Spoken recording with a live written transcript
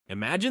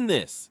Imagine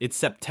this, it's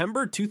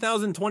September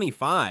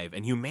 2025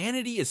 and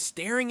humanity is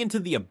staring into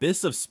the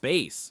abyss of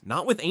space,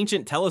 not with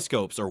ancient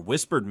telescopes or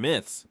whispered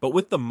myths, but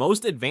with the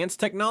most advanced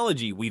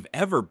technology we've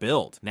ever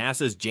built.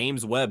 NASA's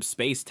James Webb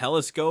Space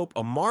Telescope,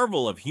 a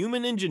marvel of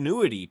human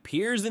ingenuity,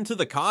 peers into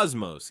the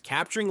cosmos,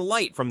 capturing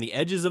light from the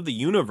edges of the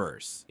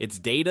universe. Its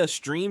data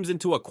streams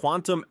into a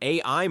quantum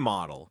AI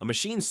model, a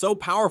machine so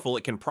powerful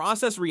it can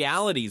process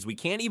realities we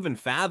can't even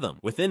fathom.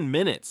 Within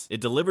minutes,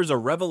 it delivers a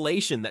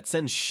revelation that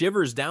sends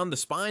shivers down the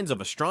spines of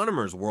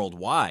astronomers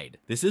worldwide.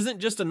 This isn't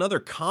just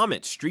another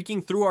comet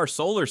streaking through our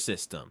solar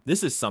system.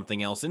 This is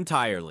something else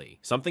entirely.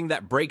 Something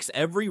that breaks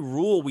every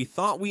rule we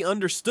thought we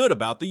understood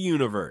about the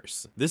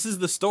universe. This is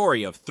the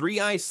story of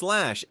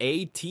 3IATLAS,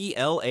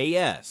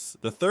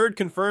 the third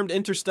confirmed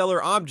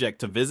interstellar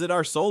object to visit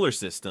our solar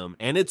system,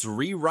 and it's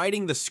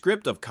rewriting the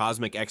script of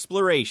cosmic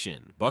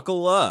exploration.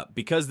 Buckle up,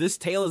 because this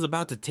tale is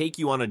about to take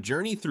you on a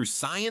journey through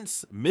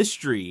science,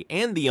 mystery,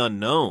 and the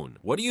unknown.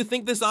 What do you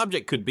think this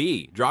object could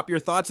be? Drop your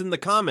thoughts in the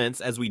comments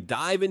as we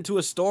dive into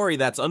a story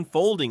that's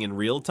unfolding in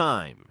real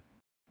time.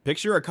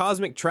 Picture a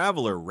cosmic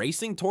traveler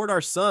racing toward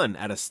our sun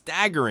at a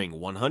staggering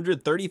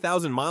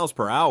 130,000 miles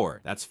per hour.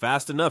 That's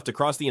fast enough to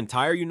cross the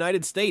entire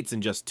United States in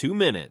just 2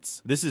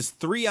 minutes. This is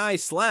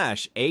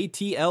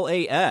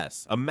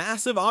 3I/ATLAS, a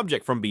massive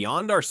object from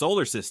beyond our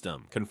solar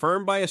system,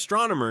 confirmed by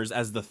astronomers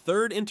as the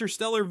third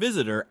interstellar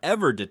visitor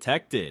ever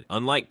detected.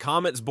 Unlike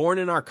comets born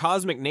in our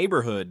cosmic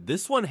neighborhood,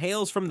 this one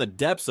hails from the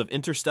depths of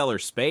interstellar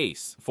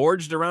space,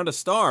 forged around a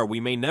star we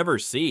may never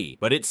see.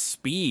 But its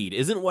speed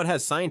isn't what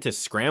has scientists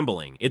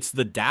scrambling. It's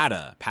the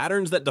data,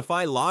 patterns that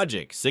defy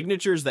logic,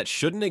 signatures that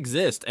shouldn't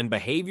exist, and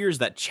behaviors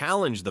that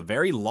challenge the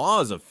very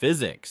laws of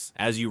physics.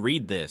 As you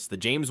read this, the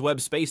James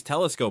Webb Space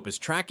Telescope is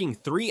tracking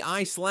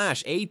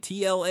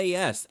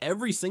 3I/ATLAS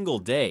every single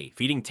day,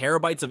 feeding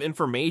terabytes of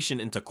information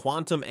into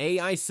quantum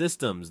AI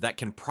systems that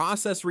can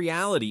process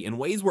reality in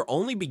ways we're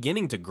only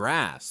beginning to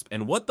grasp.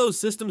 And what those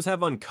systems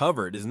have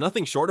uncovered is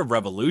nothing short of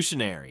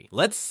revolutionary.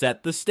 Let's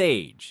set the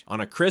stage. On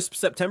a crisp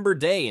September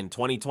day in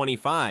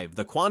 2025,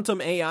 the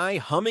quantum AI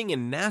humming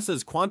in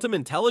NASA's Quantum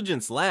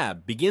Intelligence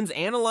Lab begins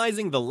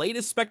analyzing the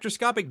latest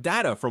spectroscopic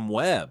data from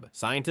Webb.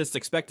 Scientists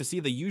expect to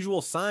see the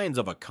usual signs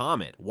of a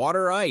comet,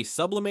 water ice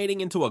sublimating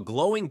into a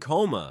glowing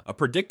coma, a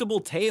predictable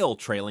tail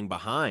trailing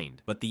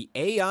behind. But the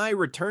AI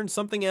returns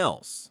something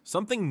else,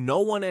 something no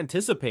one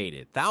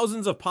anticipated.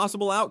 Thousands of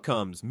possible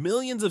outcomes,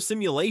 millions of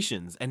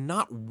simulations, and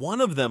not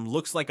one of them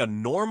looks like a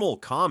normal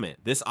comet.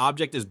 This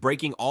object is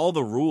breaking all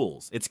the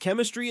rules. Its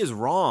chemistry is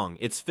wrong,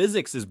 its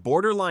physics is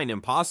borderline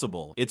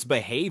impossible, its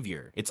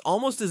behavior, it's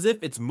almost as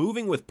if it's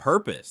moving with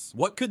purpose.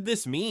 What could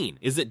this mean?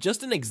 Is it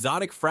just an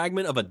exotic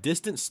fragment of a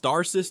distant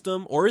star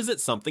system, or is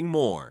it something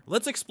more?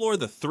 Let's explore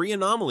the 3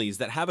 anomalies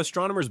that have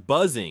astronomers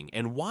buzzing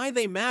and why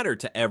they matter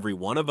to every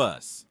one of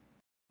us.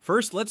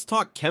 First, let's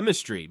talk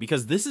chemistry,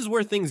 because this is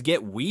where things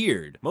get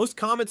weird. Most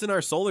comets in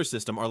our solar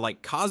system are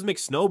like cosmic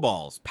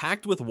snowballs,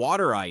 packed with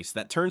water ice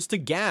that turns to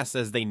gas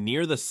as they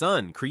near the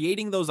sun,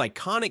 creating those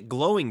iconic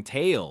glowing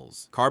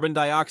tails. Carbon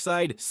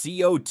dioxide,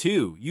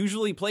 CO2,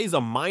 usually plays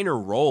a minor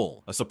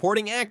role, a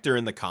supporting actor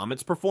in the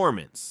comet's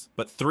performance.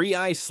 But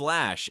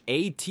 3I/ATLAS,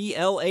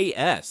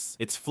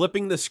 it's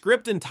flipping the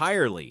script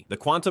entirely. The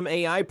quantum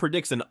AI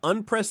predicts an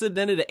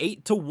unprecedented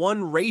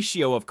 8-to-1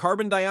 ratio of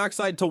carbon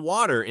dioxide to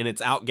water in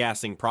its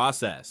outgassing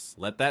process.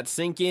 Let that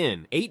sink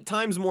in. 8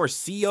 times more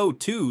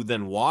CO2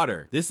 than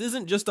water. This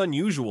isn't just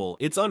unusual,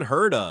 it's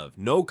unheard of.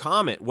 No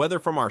comet, whether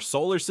from our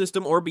solar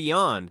system or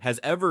beyond, has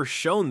ever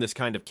shown this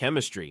kind of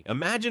chemistry.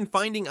 Imagine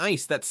finding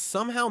ice that's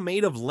somehow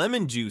made of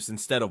lemon juice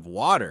instead of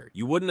water.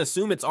 You wouldn't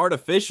assume it's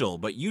artificial,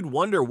 but you'd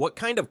wonder what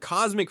kind of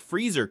cosmic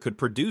freezer could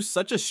produce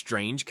such a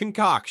strange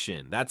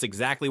concoction. That's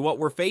exactly what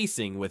we're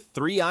facing with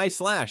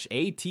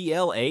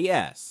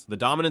 3I/ATLAS. The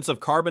dominance of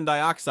carbon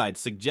dioxide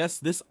suggests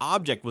this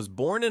object was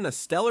born in a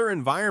stellar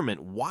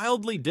environment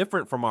wildly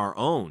different from our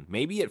own.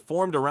 Maybe it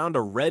formed around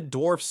a red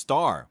dwarf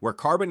star, where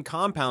carbon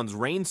compounds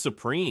reign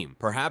supreme.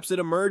 Perhaps it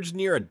emerged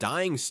near a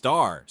dying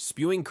star,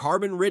 spewing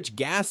carbon-rich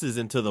gases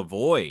into the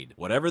void.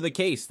 Whatever the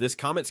case, this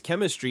comet's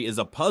chemistry is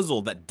a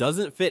puzzle that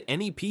doesn't fit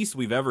any piece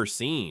we've ever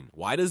seen.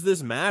 Why does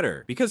this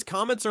matter? Because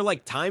comets are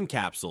like time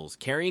capsules,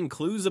 carrying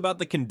clues about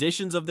the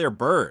conditions of their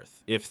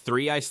birth. If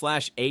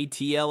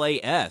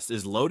 3I/ATLAS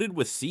is loaded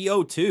with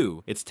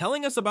CO2, it's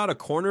telling us about a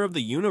corner of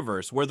the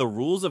universe where the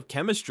rules of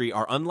chemistry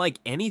are unlike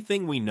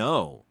anything we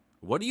know.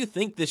 What do you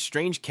think this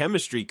strange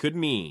chemistry could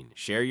mean?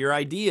 Share your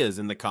ideas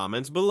in the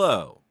comments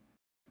below.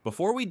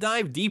 Before we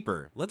dive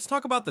deeper, let's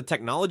talk about the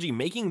technology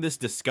making this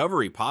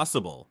discovery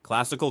possible.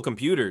 Classical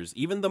computers,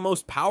 even the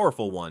most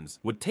powerful ones,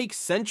 would take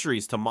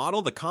centuries to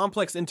model the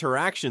complex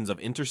interactions of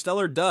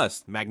interstellar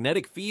dust,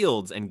 magnetic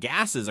fields, and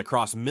gases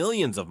across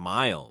millions of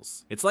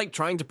miles. It's like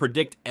trying to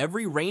predict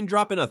every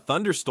raindrop in a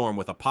thunderstorm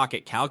with a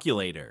pocket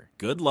calculator.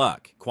 Good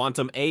luck.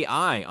 Quantum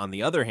AI, on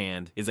the other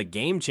hand, is a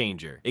game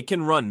changer. It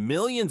can run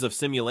millions of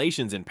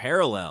simulations in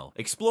parallel,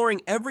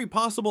 exploring every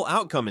possible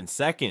outcome in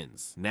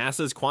seconds.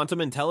 NASA's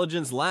Quantum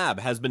Intelligence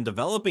lab has been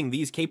developing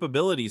these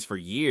capabilities for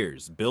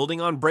years, building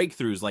on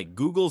breakthroughs like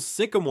Google's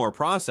Sycamore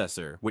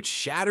processor, which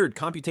shattered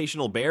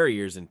computational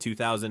barriers in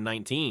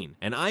 2019,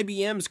 and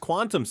IBM's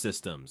quantum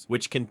systems,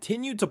 which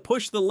continued to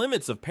push the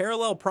limits of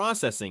parallel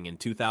processing in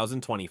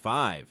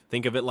 2025.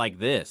 Think of it like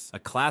this: a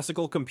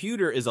classical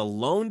computer is a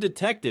lone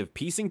detective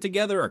piecing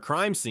together a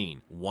crime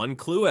scene, one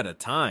clue at a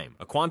time.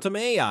 A quantum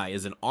AI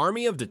is an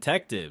army of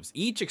detectives,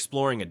 each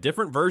exploring a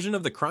different version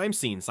of the crime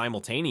scene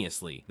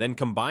simultaneously, then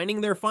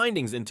combining their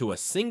findings into a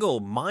single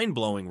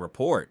mind-blowing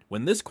report.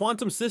 When this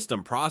quantum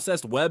system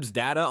processed Webb's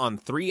data on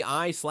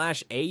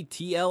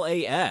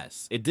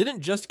 3I/ATLAS, it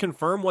didn't just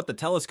confirm what the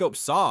telescope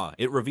saw,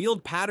 it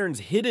revealed patterns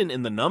hidden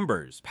in the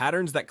numbers,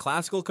 patterns that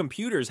classical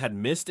computers had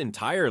missed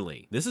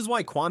entirely. This is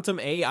why quantum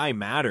AI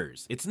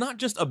matters. It's not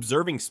just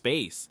observing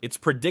space, it's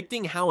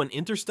predicting how an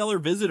interstellar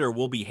visitor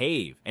will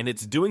behave, and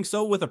it's doing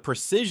so with a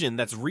precision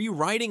that's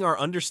rewriting our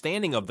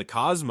understanding of the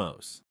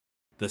cosmos.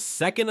 The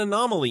second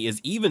anomaly is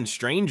even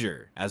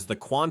stranger. As the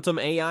quantum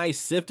AI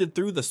sifted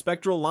through the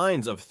spectral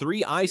lines of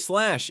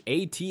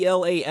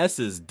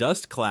 3I/ATLAS's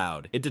dust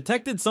cloud, it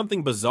detected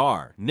something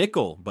bizarre: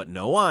 nickel, but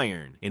no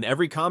iron. In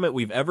every comet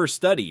we've ever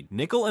studied,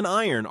 nickel and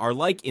iron are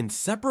like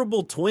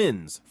inseparable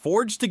twins,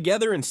 forged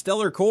together in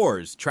stellar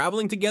cores,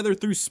 traveling together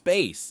through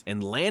space,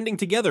 and landing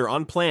together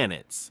on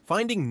planets.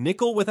 Finding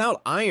nickel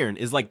without iron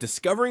is like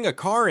discovering a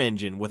car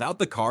engine without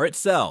the car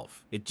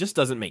itself. It just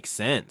doesn't make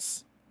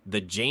sense. The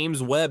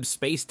James Webb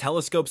Space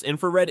Telescope's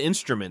infrared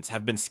instruments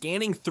have been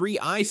scanning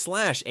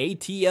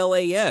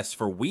 3I/ATLAS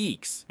for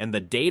weeks, and the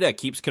data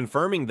keeps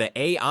confirming the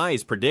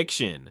AI's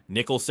prediction.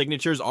 Nickel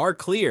signatures are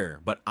clear,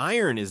 but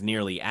iron is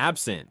nearly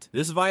absent.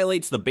 This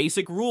violates the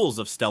basic rules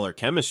of stellar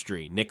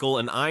chemistry. Nickel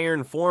and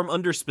iron form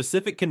under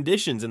specific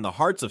conditions in the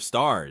hearts of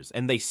stars,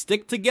 and they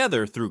stick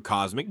together through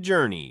cosmic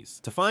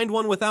journeys. To find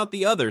one without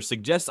the other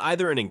suggests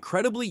either an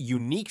incredibly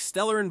unique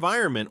stellar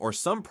environment or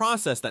some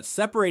process that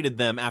separated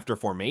them after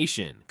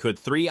formation. Could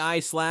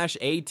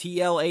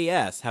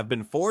 3I/ATLAS have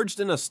been forged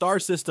in a star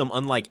system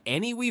unlike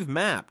any we've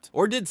mapped?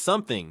 Or did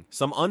something,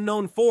 some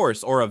unknown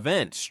force or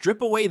event,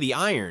 strip away the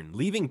iron,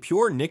 leaving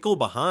pure nickel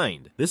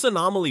behind? This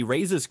anomaly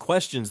raises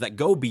questions that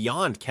go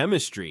beyond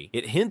chemistry.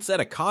 It hints at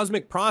a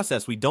cosmic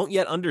process we don't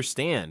yet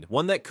understand,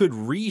 one that could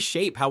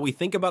reshape how we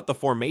think about the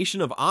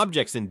formation of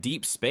objects in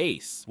deep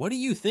space. What do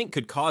you think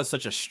could cause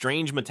such a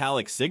strange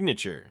metallic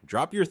signature?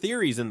 Drop your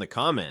theories in the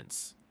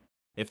comments.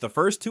 If the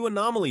first two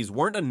anomalies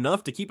weren't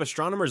enough to keep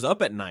astronomers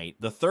up at night,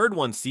 the third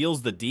one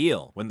seals the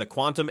deal. When the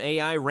quantum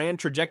AI ran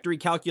trajectory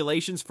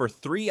calculations for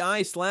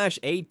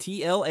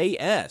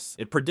 3I/ATLAS,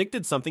 it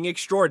predicted something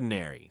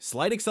extraordinary: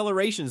 slight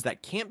accelerations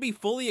that can't be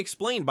fully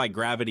explained by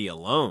gravity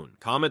alone.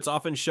 Comets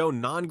often show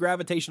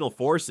non-gravitational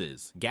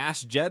forces.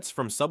 Gas jets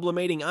from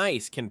sublimating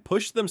ice can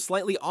push them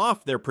slightly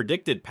off their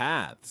predicted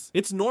paths.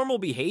 It's normal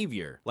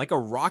behavior, like a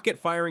rocket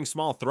firing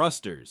small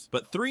thrusters.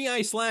 But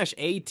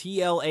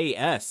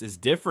 3I/ATLAS is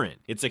different.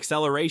 Its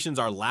accelerations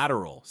are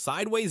lateral,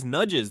 sideways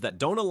nudges that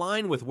don't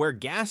align with where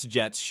gas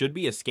jets should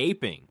be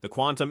escaping. The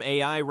quantum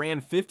AI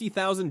ran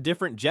 50,000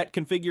 different jet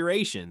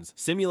configurations,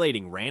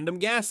 simulating random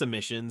gas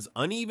emissions,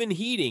 uneven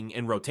heating,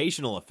 and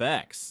rotational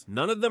effects.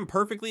 None of them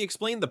perfectly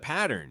explain the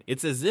pattern.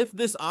 It's as if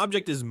this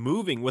object is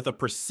moving with a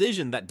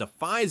precision that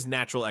defies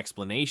natural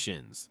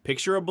explanations.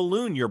 Picture a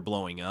balloon you're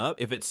blowing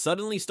up. If it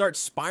suddenly starts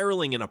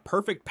spiraling in a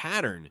perfect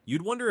pattern,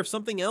 you'd wonder if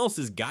something else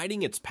is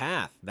guiding its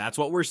path. That's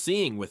what we're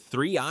seeing with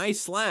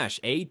 3I/ATLAS.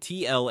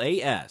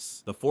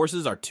 The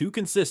forces are too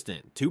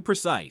consistent, too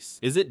precise.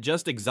 Is it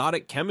just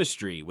exotic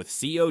chemistry with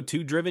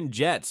CO2-driven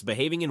jets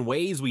behaving in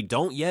ways we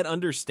don't yet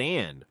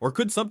understand? Or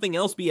could something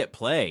else be at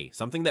play,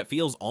 something that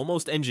feels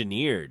almost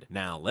engineered?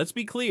 Now, let's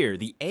be clear,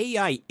 the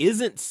AI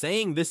isn't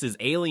saying this is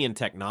alien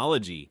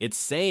technology. It's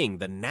saying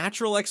the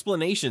natural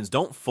explanations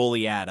don't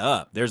fully add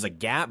up. There's a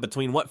gap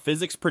between what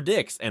physics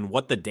predicts and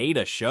what the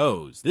data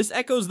shows. This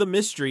echoes the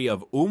mystery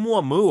of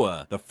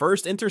Oumuamua, the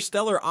first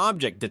interstellar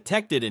object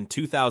detected in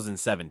 2017,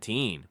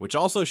 which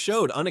also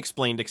showed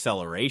unexplained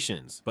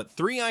accelerations. But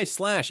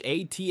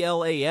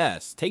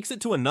 3I/ATLAS takes it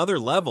to another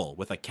level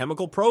with a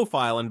chemical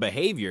profile and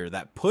behavior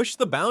that push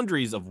the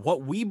boundaries of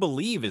what we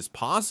believe is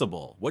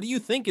possible. What do you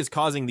think is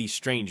causing these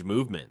strange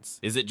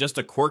movements? Is it just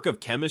a quirk of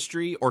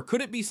chemistry, or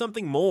could it be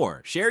something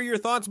more? Share your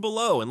thoughts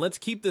below and let's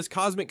keep this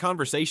cosmic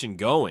conversation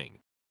going.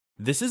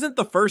 This isn't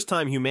the first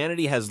time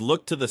humanity has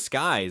looked to the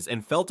skies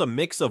and felt a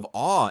mix of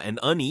awe and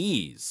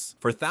unease.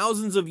 For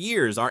thousands of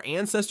years, our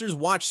ancestors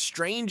watched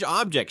strange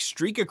objects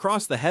streak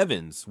across the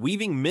heavens,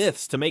 weaving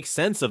myths to make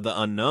sense of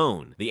the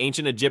unknown. The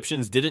ancient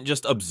Egyptians didn't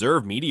just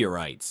observe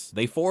meteorites.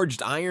 They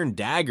forged iron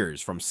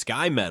daggers from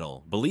sky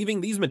metal, believing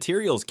these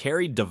materials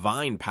carried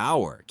divine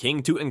power.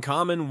 King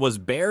Tutankhamun was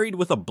buried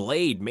with a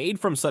blade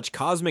made from such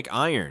cosmic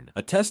iron,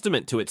 a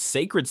testament to its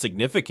sacred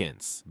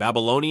significance.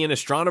 Babylonian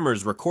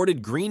astronomers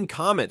recorded green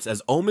comets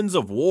as omens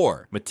of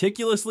war,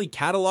 meticulously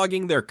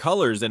cataloging their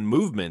colors and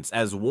movements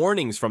as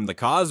warnings from the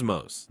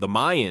cosmos. The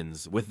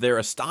Mayans, with their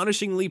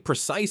astonishingly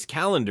precise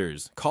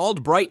calendars,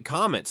 called bright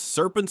comets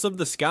serpents of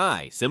the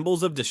sky,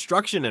 symbols of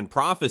destruction and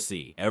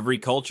prophecy. Every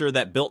culture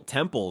that built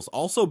temples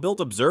also built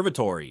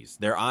observatories,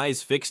 their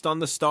eyes fixed on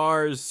the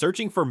stars,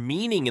 searching for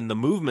meaning in the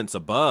movements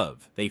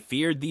above. They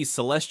feared these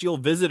celestial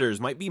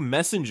visitors might be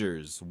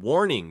messengers,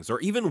 warnings,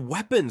 or even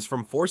weapons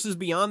from forces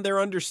beyond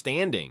their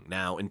understanding.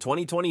 Now, in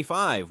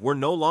 2025, we're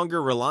no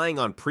longer relying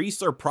on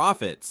priests or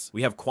prophets.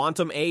 We have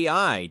quantum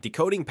AI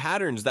decoding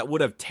patterns that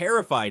would have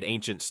terrified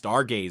ancient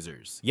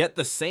stargazers. Yet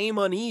the same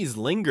unease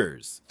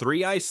lingers.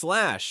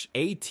 3IATLAS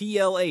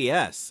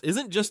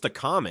isn't just a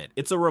comet,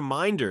 it's a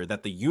reminder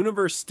that the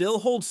universe still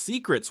holds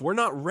secrets we're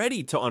not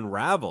ready to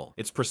unravel.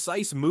 Its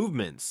precise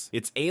movements,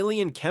 its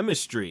alien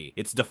chemistry,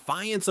 its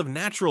defiance of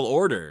natural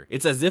order.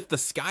 It's as if the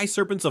sky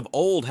serpents of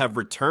old have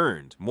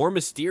returned, more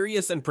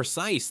mysterious and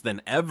precise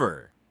than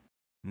ever.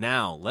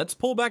 Now, let's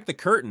pull back the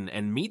curtain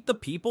and meet the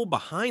people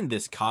behind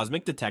this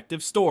cosmic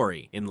detective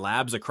story. In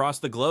labs across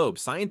the globe,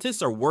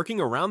 scientists are working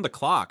around the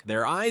clock,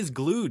 their eyes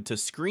glued to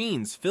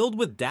screens filled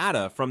with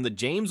data from the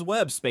James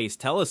Webb Space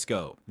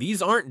Telescope.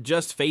 These aren't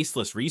just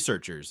faceless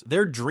researchers,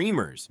 they're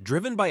dreamers,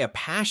 driven by a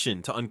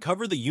passion to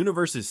uncover the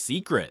universe's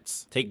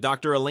secrets. Take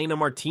Dr. Elena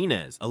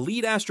Martinez, a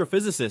lead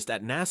astrophysicist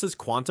at NASA's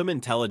Quantum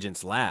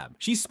Intelligence Lab.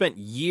 She spent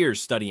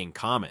years studying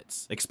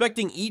comets,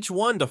 expecting each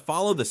one to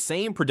follow the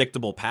same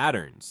predictable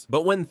patterns.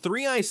 But when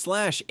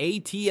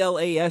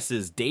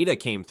 3IATLAS's data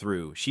came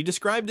through, she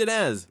described it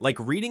as like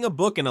reading a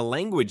book in a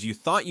language you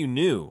thought you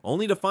knew,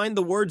 only to find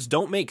the words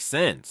don't make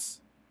sense.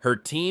 Her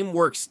team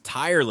works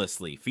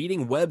tirelessly,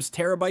 feeding Webb's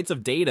terabytes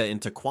of data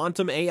into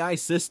quantum AI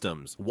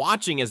systems,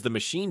 watching as the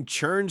machine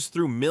churns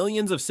through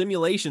millions of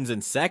simulations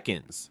in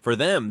seconds. For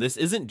them, this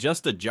isn't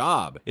just a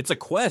job, it's a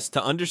quest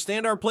to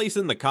understand our place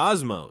in the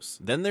cosmos.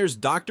 Then there's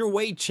Dr.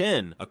 Wei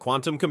Chen, a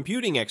quantum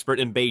computing expert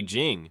in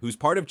Beijing, who's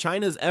part of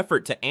China's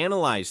effort to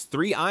analyze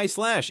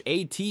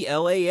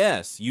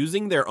 3I/ATLAS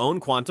using their own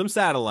quantum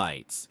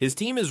satellites. His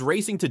team is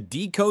racing to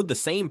decode the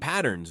same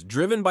patterns,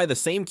 driven by the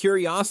same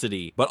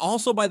curiosity, but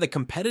also by the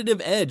competitive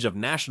edge of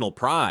national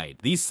pride.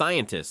 These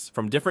scientists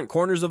from different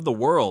corners of the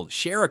world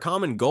share a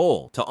common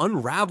goal: to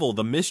unravel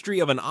the mystery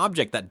of an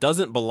object that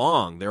doesn't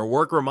belong. Their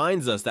work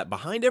reminds us that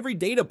behind every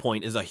data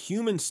point is a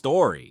human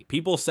story.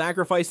 People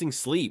sacrificing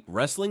sleep,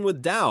 wrestling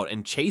with doubt,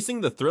 and chasing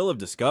the thrill of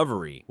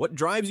discovery. What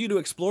drives you to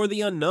explore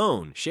the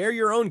unknown? Share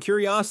your own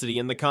curiosity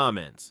in the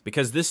comments.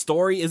 Because this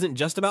story isn't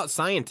just about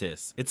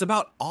scientists, it's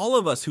about all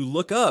of us who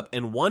look up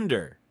and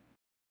wonder.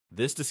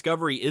 This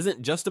discovery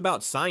isn't just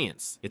about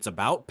science, it's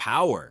about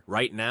power.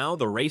 Right now,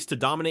 the race to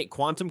dominate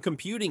quantum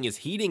computing is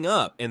heating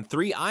up, and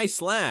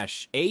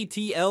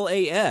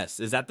 3I/ATLAS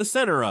is at the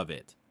center of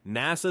it.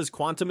 NASA's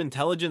Quantum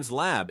Intelligence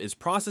Lab is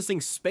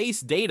processing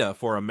space data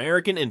for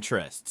American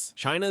interests.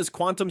 China's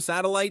quantum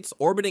satellites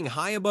orbiting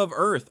high above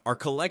Earth are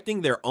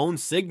collecting their own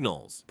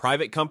signals.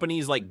 Private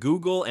companies like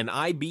Google and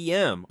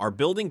IBM are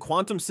building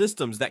quantum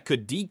systems that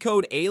could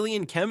decode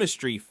alien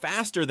chemistry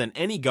faster than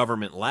any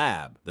government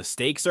lab. The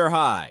stakes are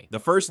high. The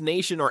first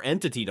nation or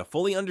entity to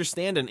fully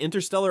understand an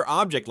interstellar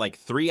object like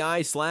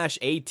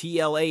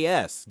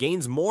 3I/ATLAS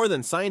gains more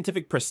than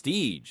scientific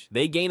prestige.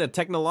 They gain a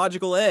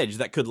technological edge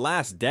that could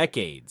last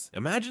decades.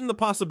 Imagine the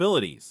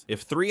possibilities.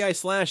 If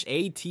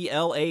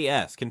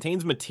 3I/ATLAS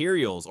contains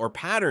materials or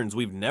patterns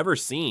we've never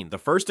seen, the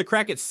first to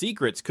crack its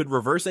secrets could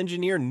reverse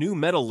engineer new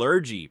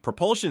metallurgy,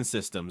 propulsion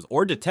systems,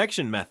 or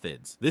detection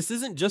methods. This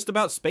isn't just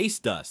about space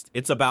dust,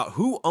 it's about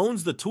who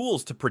owns the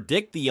tools to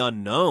predict the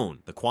unknown.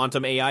 The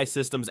quantum AI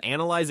systems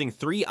analyzing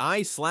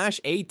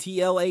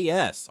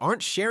 3I/ATLAS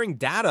aren't sharing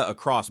data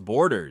across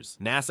borders.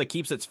 NASA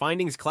keeps its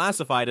findings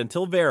classified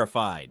until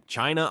verified.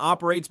 China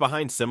operates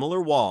behind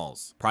similar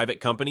walls. Private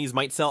companies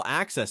might sell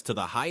access to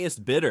the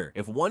highest bidder.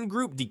 If one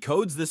group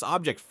decodes this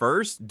object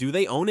first, do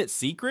they own its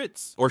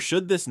secrets? Or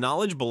should this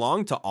knowledge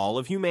belong to all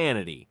of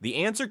humanity? The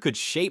answer could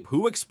shape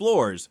who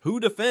explores, who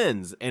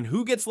defends, and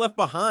who gets left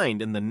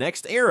behind in the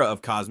next era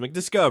of cosmic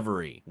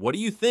discovery. What do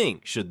you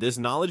think? Should this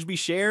knowledge be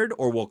shared,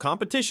 or will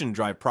competition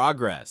drive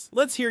progress?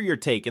 Let's hear your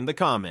take in the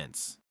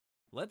comments.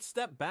 Let's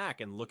step back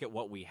and look at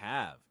what we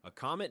have. A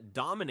comet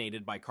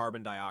dominated by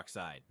carbon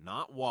dioxide,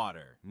 not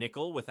water.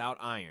 Nickel without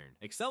iron.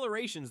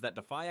 Accelerations that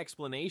defy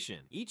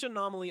explanation. Each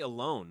anomaly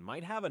alone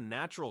might have a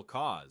natural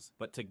cause,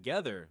 but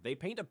together, they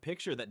paint a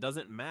picture that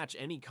doesn't match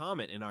any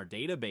comet in our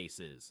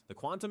databases. The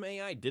quantum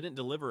AI didn't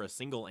deliver a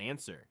single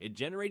answer. It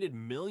generated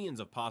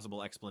millions of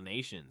possible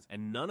explanations,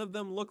 and none of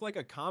them look like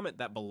a comet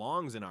that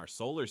belongs in our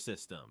solar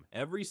system.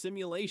 Every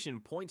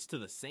simulation points to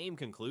the same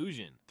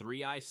conclusion.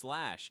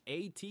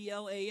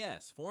 3I/ATLAS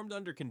 3IATLAS formed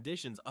under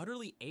conditions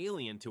utterly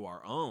alien to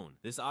our own.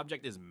 This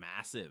object is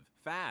massive,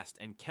 fast,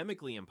 and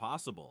chemically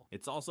impossible.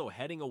 It's also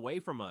heading away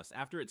from us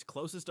after its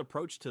closest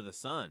approach to the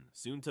sun,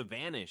 soon to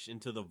vanish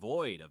into the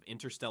void of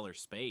interstellar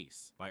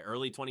space. By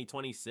early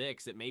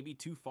 2026, it may be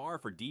too far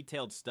for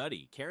detailed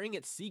study, carrying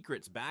its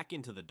secrets back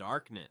into the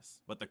darkness.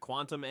 But the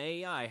quantum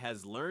AI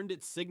has learned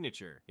its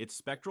signature, its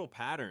spectral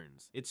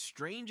patterns, its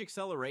strange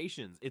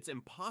accelerations, its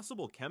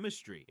impossible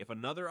chemistry. If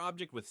another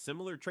object with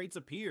similar traits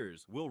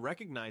appears, we'll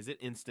recognize it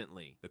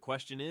instantly. The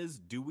question is,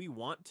 do we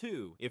want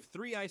to? If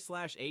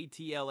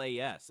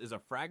 3I/ATLAS is a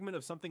fragment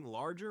of something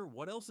larger,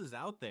 what else is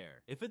out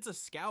there? If it's a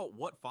scout,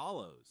 what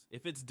follows?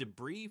 If it's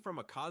debris from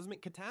a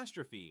cosmic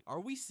catastrophe,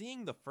 are we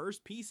seeing the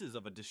first pieces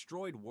of a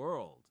destroyed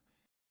world?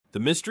 The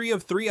mystery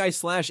of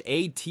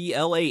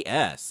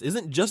 3I/ATLAS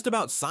isn't just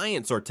about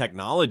science or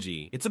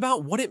technology, it's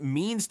about what it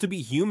means to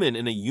be human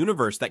in a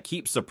universe that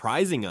keeps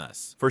surprising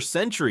us. For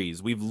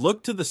centuries, we've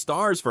looked to the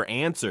stars for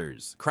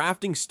answers,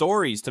 crafting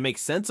stories to make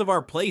sense of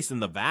our place in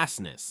the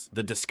vastness.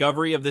 The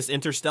discovery of this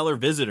interstellar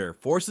visitor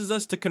forces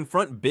us to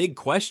confront big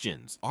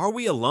questions. Are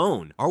we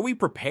alone? Are we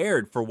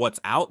prepared for what's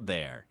out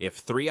there?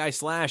 If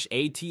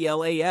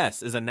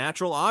 3I/ATLAS is a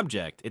natural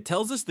object, it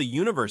tells us the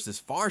universe is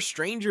far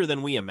stranger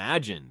than we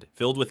imagined,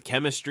 filled with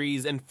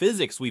chemistries and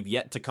physics we've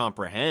yet to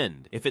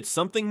comprehend. If it's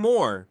something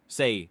more,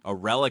 say a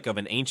relic of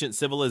an ancient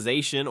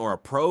civilization or a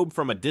probe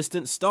from a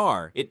distant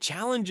star, it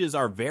challenges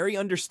our very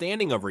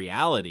understanding of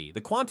reality.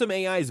 The quantum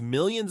AI's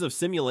millions of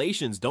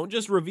simulations don't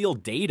just reveal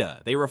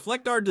data, they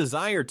reflect our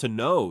desire to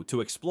know,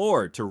 to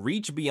explore, to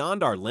reach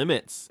beyond our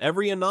limits.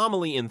 Every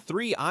anomaly in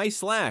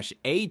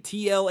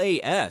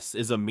 3I/ATLAS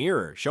is a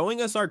mirror,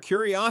 showing us our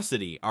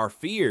curiosity, our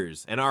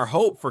fears, and our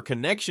hope for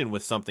connection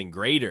with something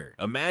greater.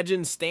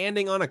 Imagine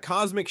standing on a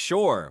cosmic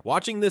shore,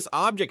 watching this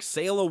object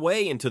sail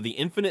away into the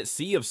infinite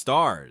sea of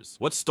stars.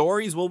 What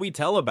stories will we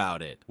tell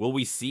about it? Will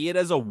we see it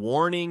as a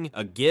warning,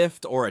 a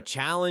gift, or a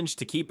challenge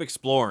to keep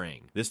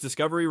exploring? This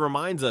discovery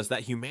reminds us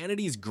that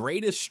humanity's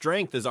greatest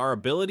strength is our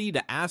ability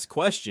to ask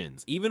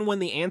questions, even when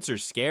the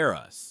answers scare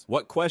us.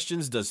 What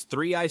questions does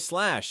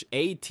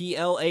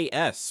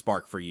 3I/ATLAS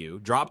spark for you?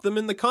 Drop them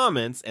in the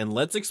comments, and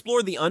let's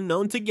explore the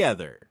unknown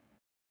together.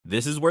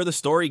 This is where the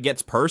story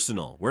gets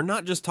personal. We're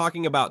not just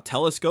talking about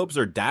telescopes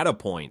or data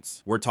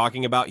points. We're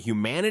talking about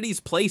humanity's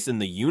place in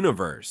the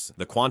universe.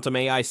 The quantum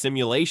AI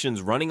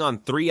simulations running on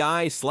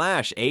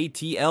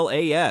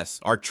 3I/ATLAS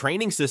are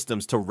training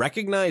systems to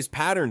recognize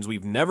patterns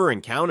we've never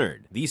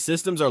encountered. These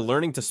systems are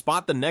learning to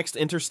spot the next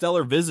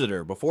interstellar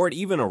visitor before it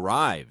even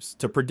arrives,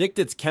 to predict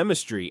its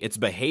chemistry, its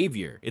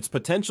behavior, its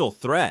potential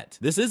threat.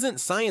 This isn't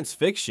science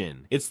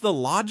fiction. It's the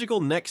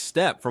logical next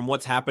step from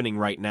what's happening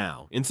right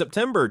now. In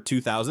September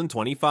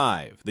 2025,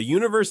 the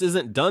universe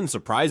isn't done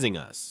surprising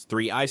us.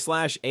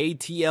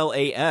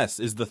 3I/ATLAS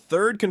is the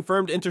third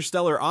confirmed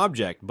interstellar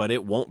object, but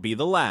it won't be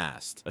the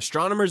last.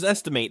 Astronomers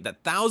estimate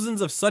that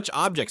thousands of such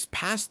objects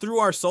pass through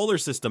our solar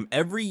system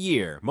every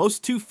year,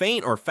 most too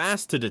faint or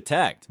fast to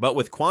detect. But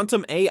with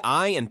quantum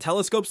AI and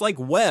telescopes like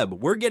Webb,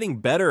 we're getting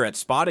better at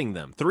spotting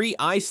them.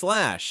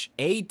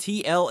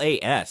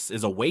 3I/ATLAS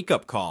is a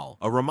wake-up call,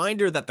 a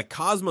reminder that the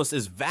cosmos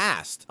is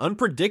vast,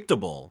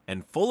 unpredictable,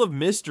 and full of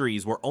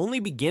mysteries we're only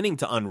beginning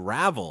to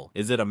unravel.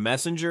 Is it a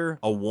messenger,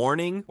 a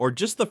warning, or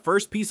just the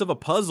first piece of a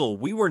puzzle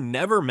we were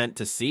never meant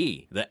to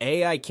see? The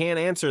AI can't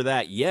answer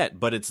that yet,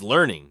 but it's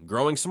learning,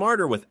 growing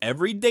smarter with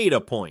every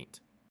data point.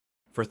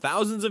 For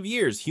thousands of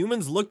years,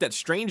 humans looked at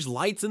strange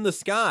lights in the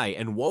sky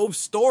and wove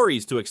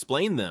stories to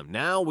explain them.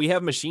 Now we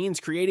have machines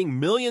creating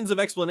millions of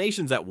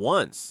explanations at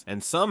once,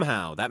 and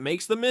somehow that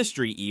makes the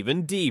mystery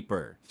even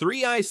deeper.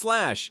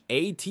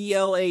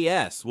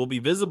 3I/ATLAS will be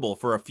visible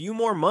for a few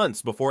more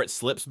months before it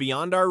slips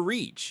beyond our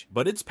reach,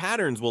 but its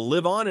patterns will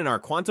live on in our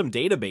quantum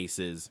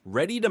databases,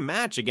 ready to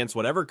match against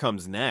whatever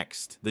comes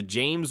next. The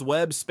James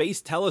Webb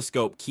Space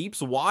Telescope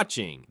keeps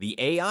watching, the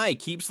AI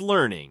keeps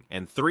learning,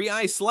 and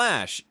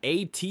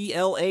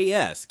 3I/ATLAS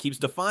keeps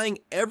defying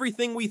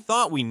everything we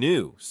thought we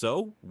knew.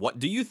 So, what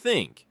do you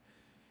think?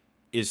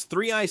 Is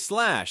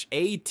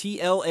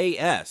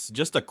 3I/ATLAS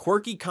just a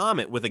quirky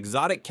comet with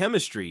exotic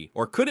chemistry,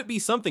 or could it be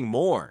something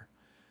more?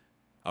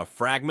 A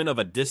fragment of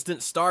a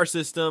distant star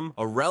system,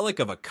 a relic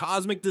of a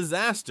cosmic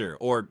disaster,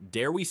 or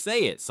dare we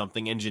say it,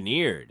 something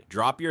engineered?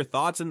 Drop your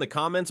thoughts in the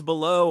comments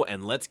below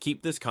and let's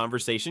keep this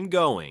conversation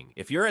going.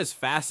 If you're as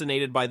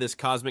fascinated by this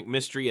cosmic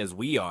mystery as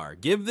we are,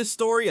 give this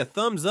story a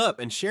thumbs up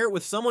and share it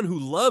with someone who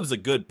loves a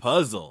good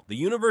puzzle. The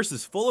universe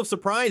is full of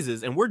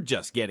surprises and we're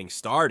just getting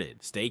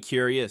started. Stay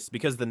curious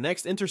because the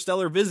next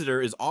interstellar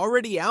visitor is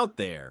already out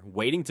there,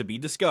 waiting to be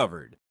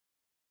discovered.